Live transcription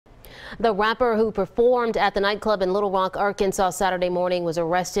The rapper who performed at the nightclub in Little Rock, Arkansas Saturday morning was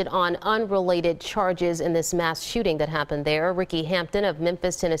arrested on unrelated charges in this mass shooting that happened there. Hampton of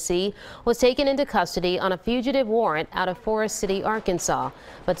Memphis, Tennessee was taken into custody on a fugitive warrant out of Forest City, Arkansas.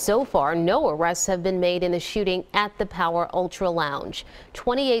 But so far, no arrests have been made in the shooting at the Power Ultra Lounge.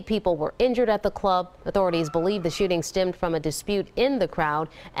 28 people were injured at the club. Authorities believe the shooting stemmed from a dispute in the crowd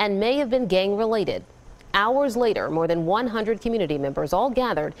and may have been gang related. Hours later, more than 100 community members all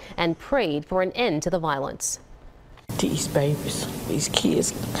gathered and prayed for an end to the violence. These babies, these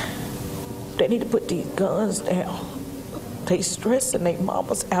kids, they need to put these guns down. They stressing their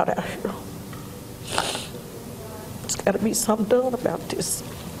mamas out here. There's got to be something done about this.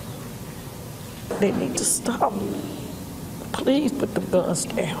 They need to stop. Please put the guns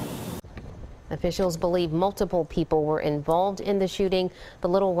down. Officials believe multiple people were involved in the shooting. The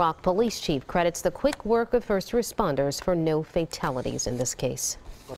Little Rock police chief credits the quick work of first responders for no fatalities in this case.